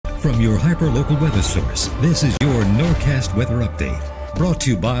From your hyper-local weather source, this is your Norcast Weather Update. Brought to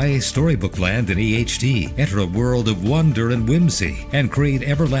you by Storybookland and EHT. Enter a world of wonder and whimsy and create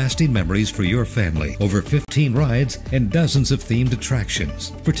everlasting memories for your family. Over 15 rides and dozens of themed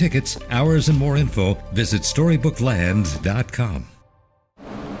attractions. For tickets, hours, and more info, visit storybookland.com.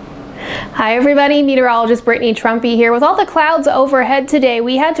 Hi everybody, meteorologist Brittany Trumpy here. With all the clouds overhead today,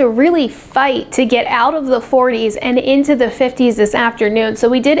 we had to really fight to get out of the 40s and into the 50s this afternoon. So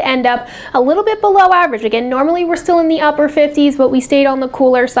we did end up a little bit below average. Again, normally we're still in the upper 50s, but we stayed on the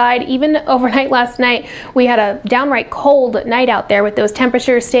cooler side. Even overnight last night, we had a downright cold night out there with those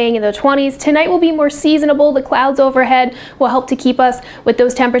temperatures staying in the 20s. Tonight will be more seasonable. The clouds overhead will help to keep us with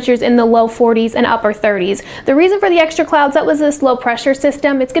those temperatures in the low 40s and upper 30s. The reason for the extra clouds, that was this low pressure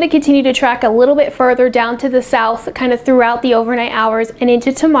system. It's going to continue to track a little bit further down to the south kind of throughout the overnight hours and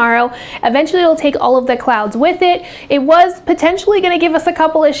into tomorrow. Eventually it'll take all of the clouds with it. It was potentially going to give us a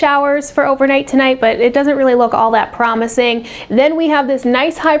couple of showers for overnight tonight, but it doesn't really look all that promising. Then we have this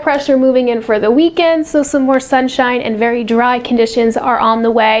nice high pressure moving in for the weekend, so some more sunshine and very dry conditions are on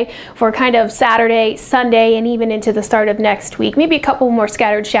the way for kind of Saturday, Sunday, and even into the start of next week. Maybe a couple more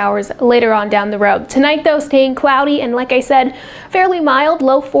scattered showers later on down the road. Tonight though, staying cloudy and, like I said, fairly mild,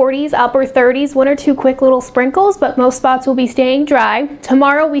 low 40s, upper 30s, one or two quick little sprinkles, but most spots will be staying dry.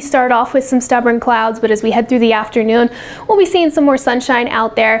 Tomorrow we start off with some stubborn clouds, but as we head through the afternoon, we'll be seeing some more sunshine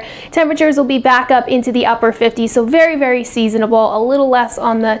out there. Temperatures will be back up into the upper 50s, so very, very seasonable, a little less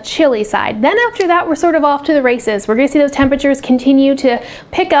on the chilly side. Then after that, we're sort of off to the races. We're going to see those temperatures continue to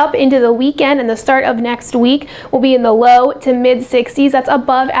pick up into the weekend, and the start of next week will be in the low to mid 60s. That's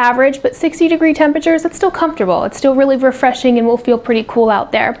above average, but 60-degree temperatures, that's still comfortable. It's still really refreshing and we'll feel pretty cool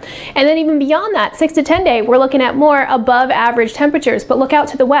out there. And then even beyond that, 6 to 10 day, we're looking at more above average temperatures, but look out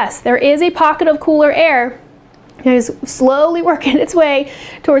to the west. There is a pocket of cooler air. It is slowly working its way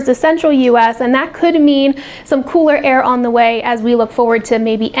towards the central U.S., and that could mean some cooler air on the way as we look forward to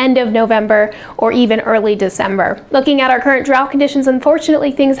maybe end of November or even early December. Looking at our current drought conditions,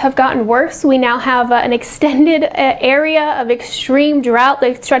 unfortunately things have gotten worse. We now have an extended area of extreme drought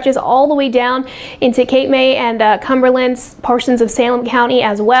that stretches all the way down into Cape May and Cumberland, portions of Salem County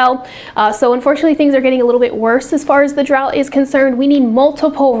as well. So unfortunately things are getting a little bit worse as far as the drought is concerned. We need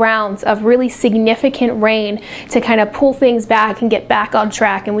multiple rounds of really significant rain to kind of pull things back and get back on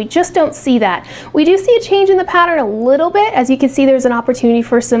track, and we just don't see that. We do see a change in the pattern a little bit. As you can see, there's an opportunity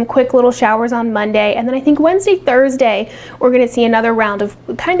for some quick little showers on Monday, and then I think Wednesday, Thursday, we're going to see another round of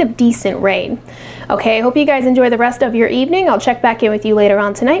kind of decent rain. Okay, I hope you guys enjoy the rest of your evening. I'll check back in with you later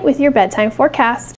on tonight with your bedtime forecast.